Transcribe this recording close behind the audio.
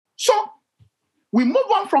So we move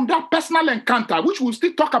on from that personal encounter, which we'll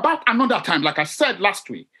still talk about another time, like I said last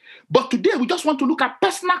week. But today we just want to look at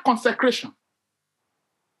personal consecration.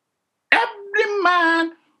 Every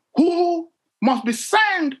man who must be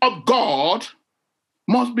sent of God,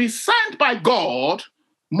 must be sent by God,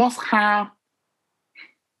 must have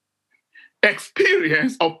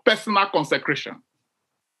experience of personal consecration.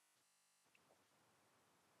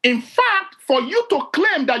 In fact, for you to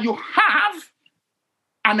claim that you have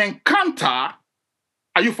an encounter,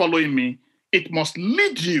 are you following me? It must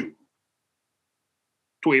lead you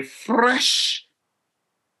to a fresh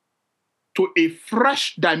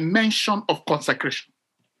dimension of consecration.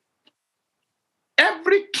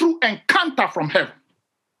 Every true encounter from heaven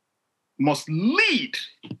must lead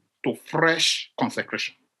to fresh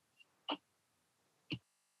consecration.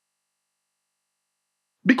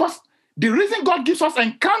 Because the reason God gives us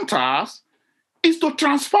encounters is to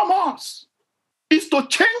transform us, is to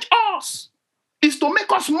change us, is to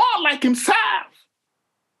make us more like himself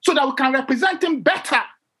so that we can represent him better.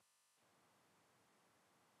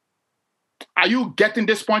 Are you getting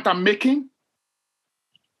this point I'm making?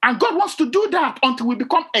 And God wants to do that until we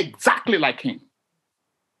become exactly like him.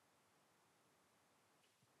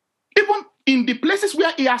 Even in the places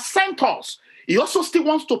where he has sent us, he also still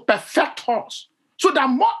wants to perfect us so that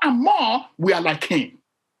more and more we are like him.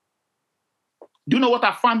 Do you know what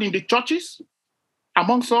I found in the churches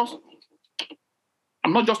amongst us?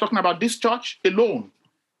 I'm not just talking about this church alone.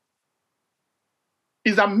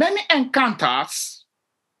 Is that many encounters,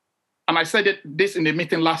 and I said this in the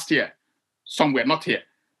meeting last year, somewhere, not here.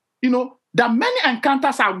 You know, that many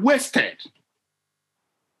encounters are wasted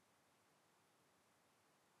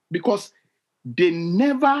because they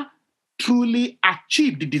never truly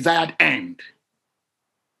achieve the desired end,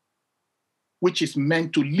 which is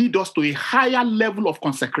meant to lead us to a higher level of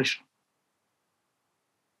consecration.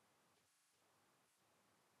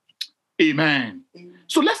 Amen.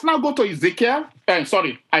 So let's now go to Isaiah,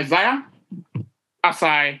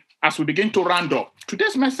 as we begin to round up.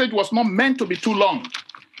 Today's message was not meant to be too long,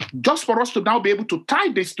 just for us to now be able to tie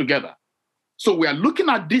this together. So we are looking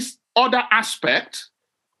at this other aspect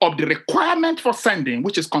of the requirement for sending,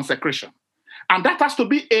 which is consecration. And that has to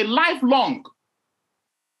be a lifelong,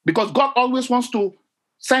 because God always wants to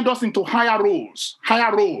send us into higher roles,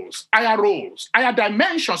 higher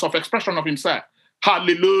dimensions of expression of himself.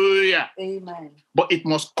 Hallelujah. Amen. But it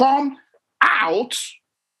must come out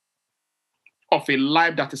of a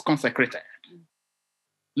life that is consecrated.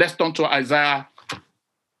 Let's turn to Isaiah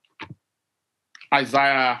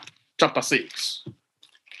chapter 6.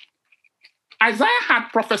 Isaiah had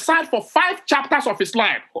prophesied for 5 chapters of his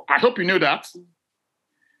life. I hope you knew that.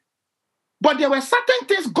 But there were certain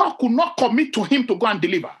things God could not commit to him to go and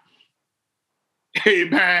deliver.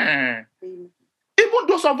 Amen. Even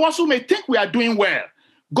those of us who may think we are doing well,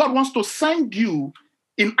 God wants to send you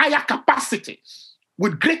in higher capacities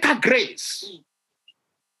with greater grace,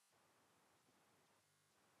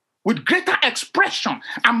 with greater expression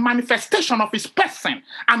and manifestation of his person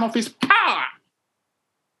and of his power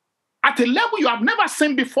at a level you have never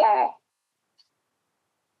seen before.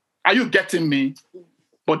 Are you getting me?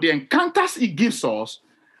 But the encounters he gives us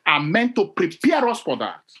are meant to prepare us for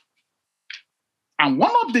that. And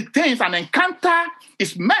one of the things an encounter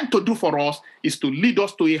is meant to do for us is to lead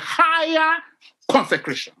us to a higher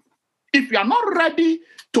consecration. If you are not ready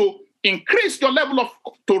to raise your level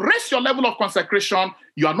of consecration,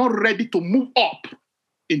 you are not ready to move up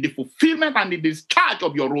in the fulfillment and the discharge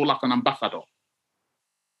of your role as an ambassador.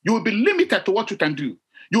 You will be limited to what you can do.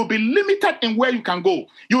 You will be limited in where you can go.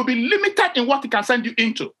 You will be limited in what he can send you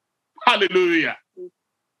into. Hallelujah.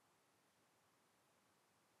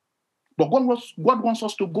 But God wants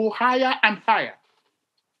us to go higher and higher.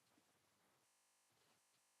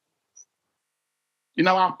 In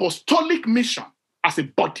our apostolic mission as a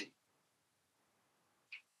body.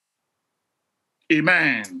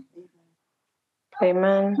 Amen.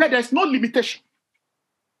 Amen. There's no limitation.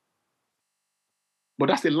 But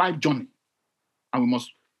that's a life journey. And we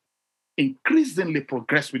must increasingly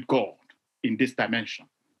progress with God in this dimension.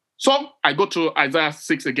 So I go to Isaiah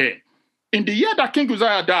 6 again. In the year that King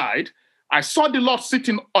Uzziah died, I saw the Lord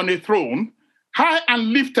sitting on a throne, high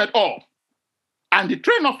and lifted up, and the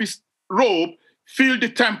train of his robe filled the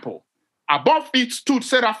temple. Above it stood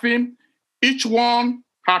seraphim. Each one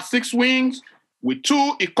had 6 wings. With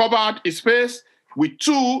 2 he covered his face. With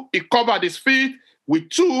 2 he covered his feet. With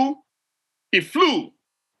 2 he flew.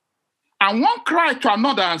 And one cried to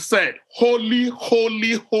another and said, Holy,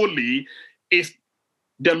 holy, holy is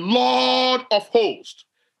the Lord of hosts.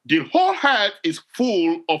 The whole earth is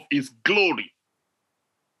full of his glory.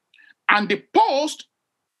 And the post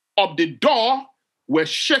of the door were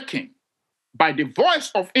shaken by the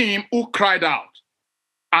voice of him who cried out,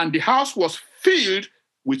 and the house was filled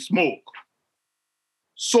with smoke.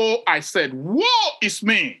 So I said, woe is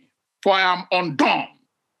me, for I am undone.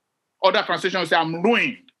 Other translation will say, I'm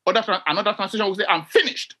ruined. Another translation will say, I'm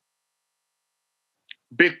finished.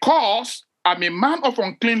 Because I'm a man of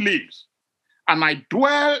unclean lips, and I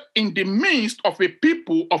dwell in the midst of a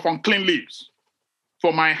people of unclean lips.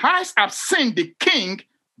 For my eyes have seen the King,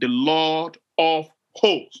 the Lord of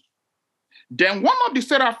hosts. Then one of the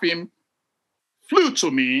seraphim flew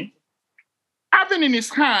to me, having in his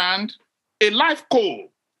hand a live coal,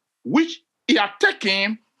 which he had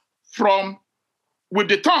taken with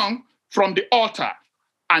the tongue from the altar,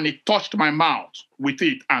 and he touched my mouth with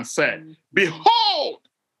it and said, behold,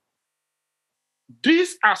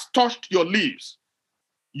 this has touched your lips.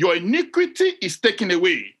 Your iniquity is taken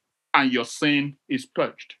away, and your sin is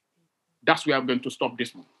purged. That's where I'm going to stop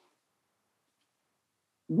this one.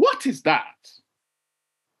 What is that?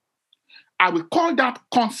 I will call that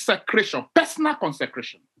consecration, personal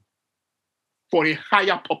consecration for a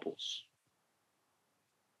higher purpose.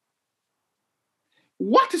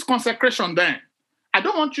 What is consecration then? I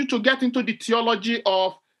don't want you to get into the theology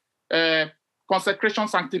of consecration,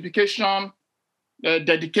 sanctification,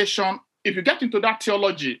 dedication. If you get into that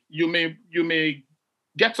theology, you may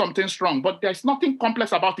get something strong, but there's nothing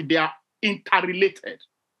complex about it. They are interrelated.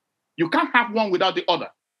 You can't have one without the other.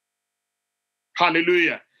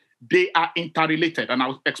 Hallelujah. They are interrelated, and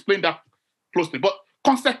I'll explain that closely. But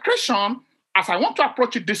consecration, as I want to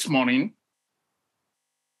approach it this morning,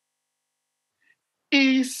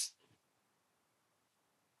 is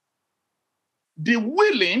the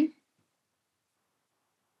willing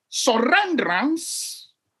surrenderance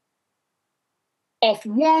of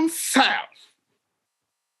oneself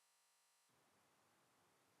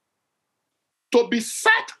to be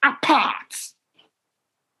set apart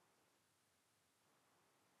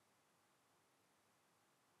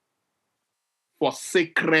for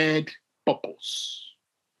sacred purpose.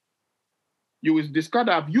 You will discover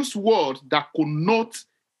that I've used words that connote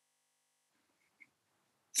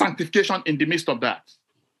sanctification in the midst of that,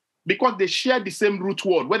 because they share the same root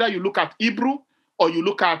word. Whether you look at Hebrew or you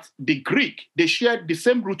look at the Greek, they share the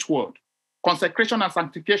same root word. Consecration and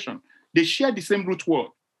sanctification, they share the same root word.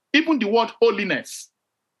 Even the word holiness.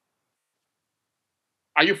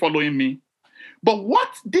 Are you following me? But what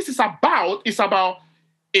this is about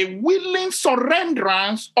a willing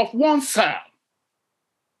surrenderance of oneself.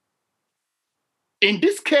 In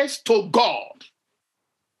this case, to God.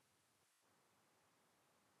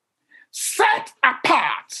 Set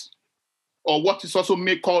apart, or what is also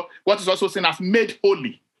seen as made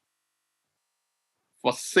holy,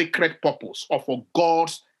 for sacred purpose or for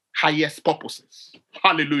God's highest purposes.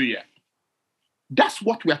 Hallelujah. That's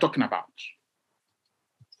what we are talking about.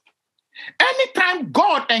 Anytime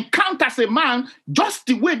God encounters a man, just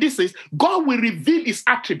the way this is, God will reveal his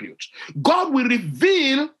attributes. God will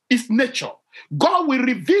reveal his nature. God will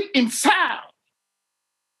reveal himself.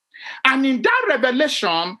 And in that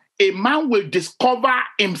revelation, a man will discover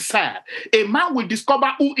himself. A man will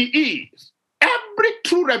discover who he is. Every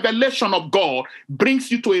true revelation of God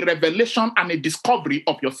brings you to a revelation and a discovery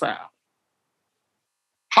of yourself.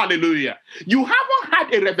 Hallelujah. You haven't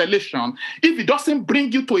had a revelation if it doesn't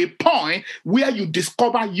bring you to a point where you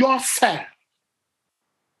discover yourself.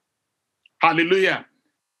 Hallelujah.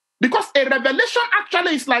 Because a revelation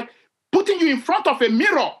actually is like putting you in front of a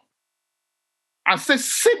mirror and say,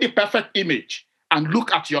 see the perfect image and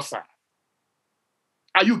look at yourself.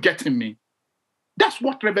 Are you getting me? That's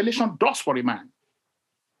what revelation does for a man.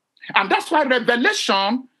 And that's why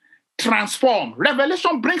revelation transforms.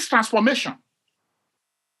 Revelation brings transformation.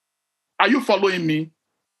 Are you following me?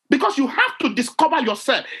 Because you have to discover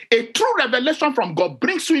yourself. A true revelation from God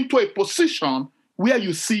brings you into a position where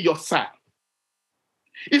you see yourself.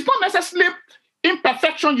 It's not necessarily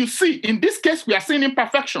imperfection you see. In this case, we are seeing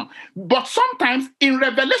imperfection. But sometimes in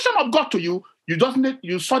revelation of God to you,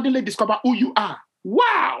 you suddenly discover who you are.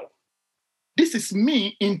 Wow! This is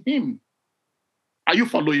me in him. Are you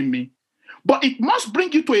following me? But it must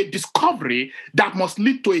bring you to a discovery that must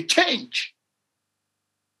lead to a change.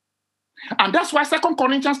 And that's why 2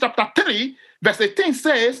 Corinthians chapter 3, verse 18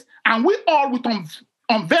 says, and we all with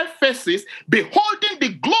unveiled faces, beholding the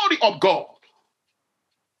glory of God,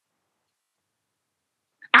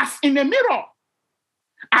 as in a mirror,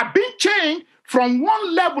 are being changed from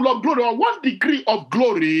one level of glory or one degree of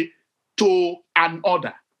glory to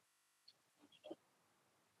another.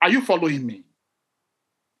 Are you following me?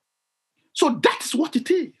 So that's what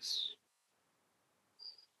it is.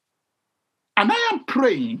 And I am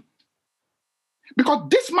praying Because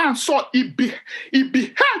this man saw, he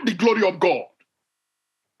beheld the glory of God.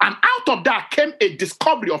 And out of that came a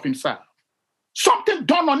discovery of himself. Something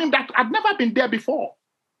dawned on him that had never been there before.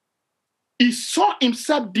 He saw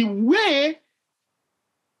himself the way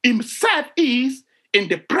himself is in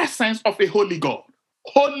the presence of a holy God.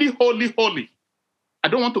 Holy, holy, holy. I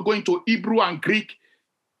don't want to go into Hebrew and Greek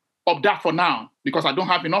of that for now because I don't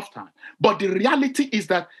have enough time. But the reality is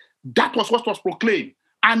that that was what was proclaimed.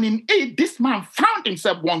 And in it, this man found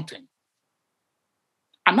himself wanting.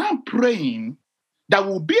 And I'm praying that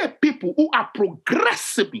will be a people who are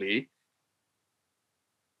progressively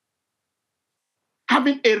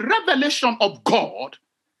having a revelation of God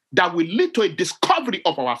that will lead to a discovery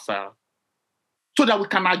of ourselves so that we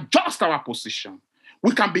can adjust our position.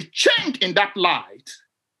 We can be changed in that light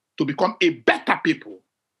to become a better people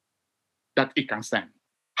that He can send.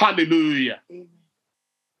 Hallelujah. Amen.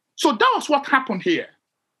 So that was what happened here.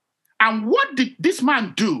 And what did this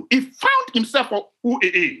man do? He found himself for who he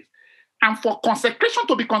is. And for consecration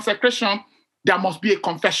to be consecration, there must be a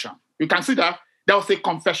confession. You can see that there was a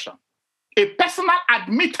confession, a personal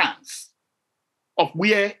admittance of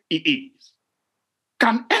where he is.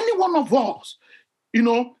 Can any one of us,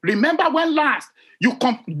 remember when last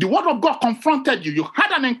the word of God confronted you, you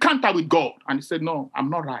had an encounter with God, and you said, no, I'm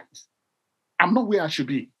not right. I'm not where I should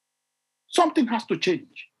be. Something has to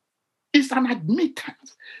change. It's an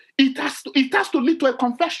admittance. It has to lead to a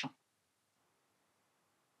confession.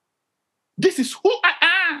 This is who I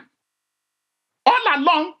am. All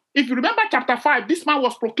along, if you remember chapter 5, this man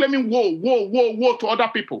was proclaiming woe, woe, woe, woe to other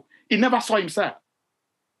people. He never saw himself.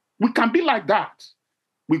 We can be like that.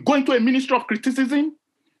 We go into a ministry of criticism,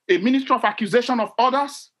 a ministry of accusation of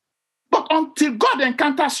others. But until God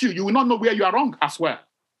encounters you, you will not know where you are wrong as well.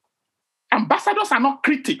 Ambassadors are not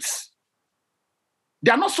critics.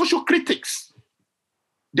 They are not social critics.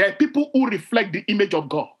 They are people who reflect the image of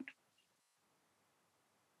God.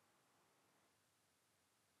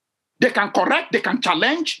 They can correct, they can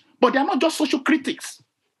challenge, but they are not just social critics.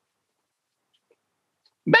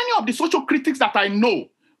 Many of the social critics that I know,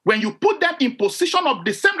 when you put them in position of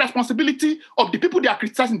the same responsibility of the people they are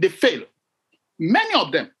criticizing, they fail. Many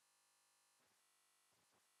of them.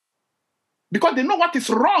 Because they know what is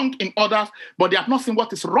wrong in others, but they have not seen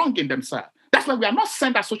what is wrong in themselves. That's why we are not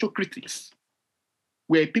sent as social critics.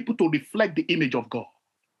 We are people to reflect the image of God.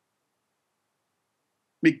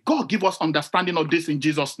 May God give us understanding of this in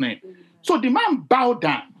Jesus' name. Amen. So the man bowed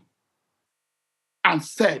down and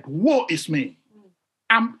said, woe is me.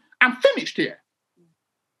 I'm finished here.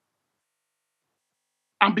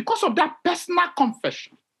 And because of that personal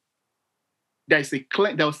confession, there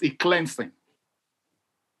was a cleansing.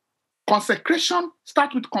 Consecration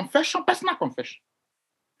starts with confession, personal confession.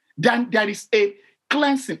 Then there is a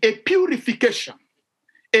cleansing, a purification,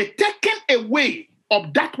 a taking away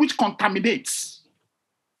of that which contaminates.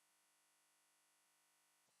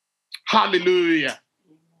 Hallelujah.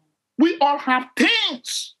 We all have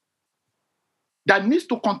things that needs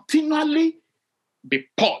to continually be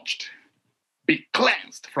purged, be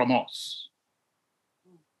cleansed from us.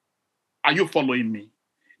 Are you following me?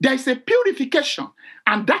 There is a purification,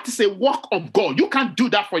 and that is a work of God. You can't do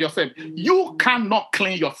that for yourself. You cannot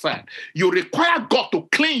clean yourself. You require God to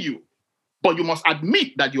clean you, but you must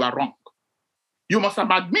admit that you are wrong. You must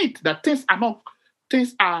admit that things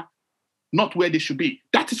are not where they should be.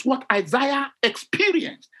 That is what Isaiah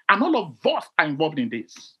experienced, and all of us are involved in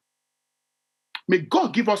this. May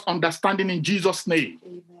God give us understanding in Jesus' name.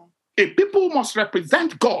 Amen. A people who must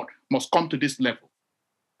represent God must come to this level.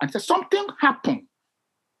 And say something happened.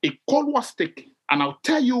 A call was taken. And I'll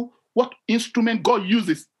tell you what instrument God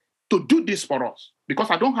uses to do this for us, because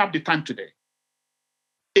I don't have the time today.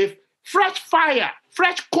 If fresh fire,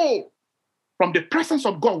 fresh coal from the presence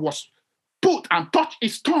of God was put and touched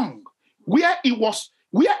his tongue, where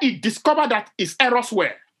he discovered that his errors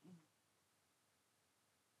were,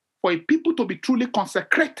 for a people to be truly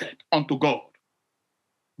consecrated unto God,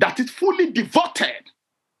 that is fully devoted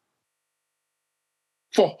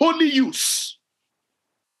for holy use,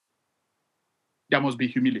 there must be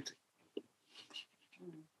humility.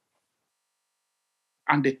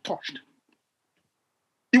 And they touched.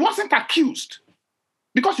 He wasn't accused,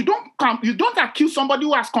 because you don't accuse somebody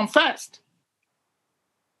who has confessed.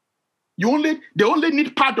 They only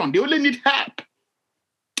need pardon. They only need help.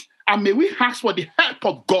 And may we ask for the help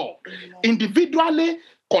of God, individually,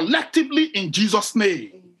 collectively, in Jesus'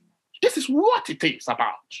 name. This is what it is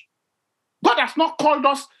about. God has not called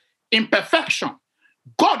us in perfection.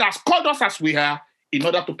 God has called us as we are in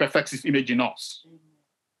order to perfect his image in us.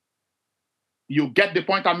 You get the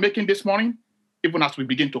point I'm making this morning, even as we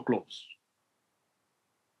begin to close.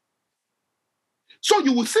 So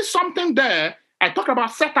you will see something there. I talk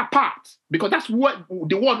about set apart because that's what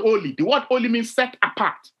the word holy. The word holy means set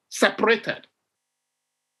apart, separated.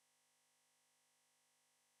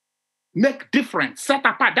 Make different, set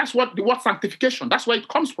apart. That's what the word sanctification, that's where it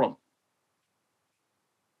comes from.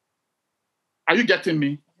 Are you getting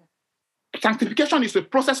me? Sanctification is a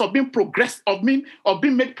process of being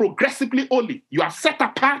being made progressively holy. You are set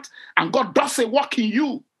apart, and God does a work in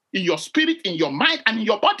you, in your spirit, in your mind, and in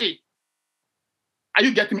your body. Are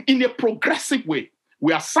you getting me? In a progressive way.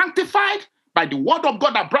 We are sanctified by the word of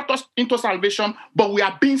God that brought us into salvation, but we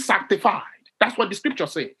are being sanctified. That's what the scripture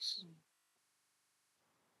says.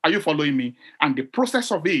 Are you following me? And the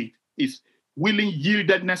process of it is willing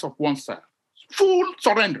yieldedness of oneself, full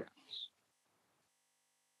surrender.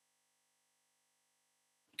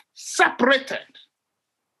 Separated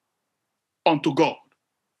unto God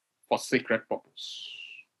for sacred purpose.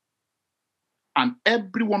 And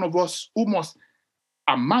every one of us who must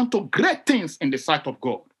amount to great things in the sight of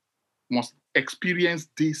God must experience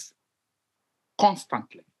this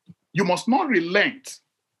constantly. You must not relent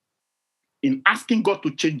in asking God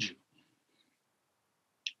to change you,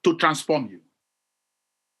 to transform you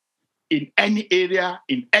in any area,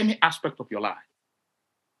 in any aspect of your life.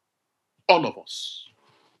 All of us.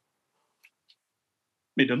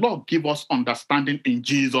 May the Lord give us understanding in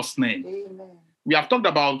Jesus' name. Amen. We have talked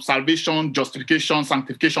about salvation, justification,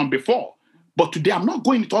 sanctification before, but today I'm not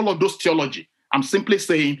going into all of those theology. I'm simply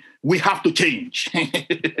saying we have to change.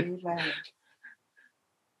 Amen.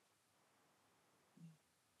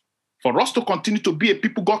 For us to continue to be a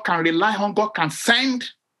people God can rely on, God can send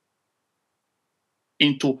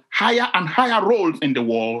into higher and higher roles in the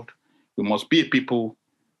world, we must be a people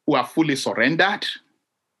who are fully surrendered,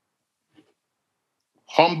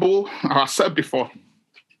 humble ourselves before Him,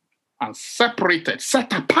 and separated,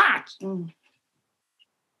 set apart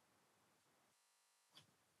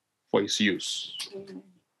for His use.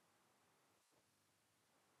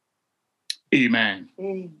 Amen.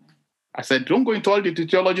 Amen. I said, don't go into all the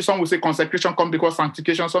theology. Some will say consecration comes because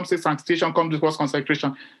sanctification. Some say sanctification comes because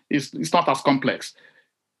consecration. It's not as complex.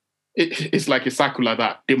 It's like a circle like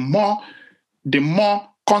that. The more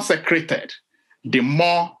consecrated, the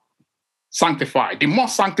more sanctified. The more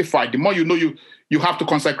sanctified, the more you know you have to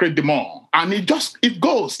consecrate the more. And it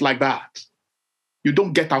goes like that. You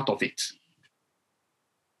don't get out of it.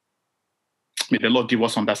 May the Lord give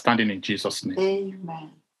us understanding in Jesus' name.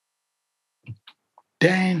 Amen.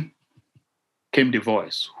 Then came the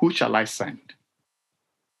voice, who shall I send?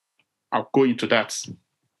 I'll go into that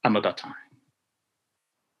another time.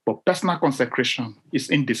 But personal consecration is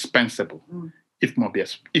indispensable if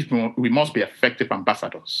we must be effective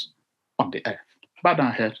ambassadors on the earth. Bow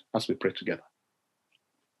down head as we pray together.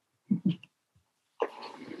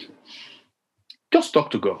 Just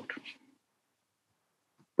talk to God.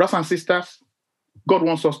 Brothers and sisters, God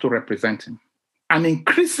wants us to represent Him. And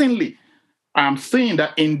increasingly, I am saying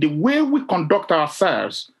that in the way we conduct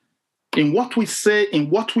ourselves, in what we say, in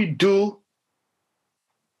what we do,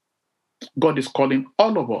 God is calling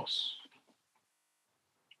all of us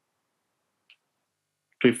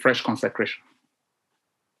to a fresh consecration.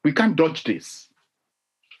 We can't dodge this.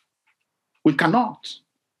 We cannot.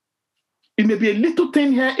 It may be a little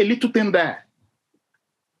thing here, a little thing there.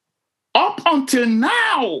 Up until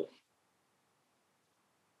now,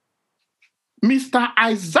 Mr.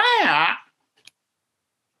 Isaiah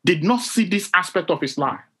did not see this aspect of his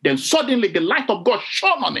life. Then suddenly the light of God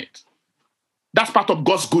shone on it. That's part of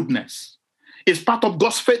God's goodness. It's part of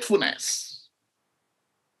God's faithfulness.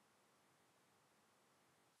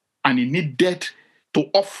 And he needed to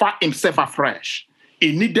offer himself afresh.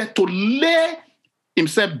 He needed to lay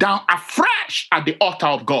himself down afresh at the altar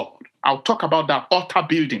of God. I'll talk about that altar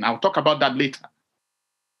building. I'll talk about that later.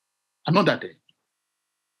 Another day.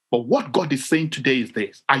 But what God is saying today is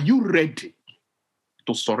this. Are you ready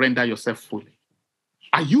to surrender yourself fully?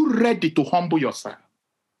 Are you ready to humble yourself?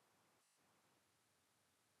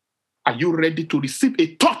 Are you ready to receive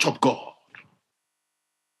a touch of God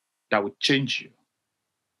that will change you?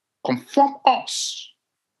 Conform us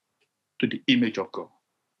to the image of God,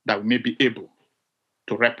 that we may be able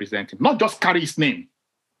to represent Him. Not just carry His name,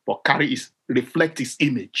 but reflect His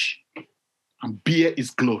image and bear His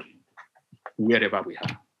glory wherever we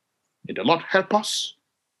are. May the Lord help us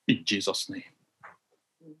in Jesus' name.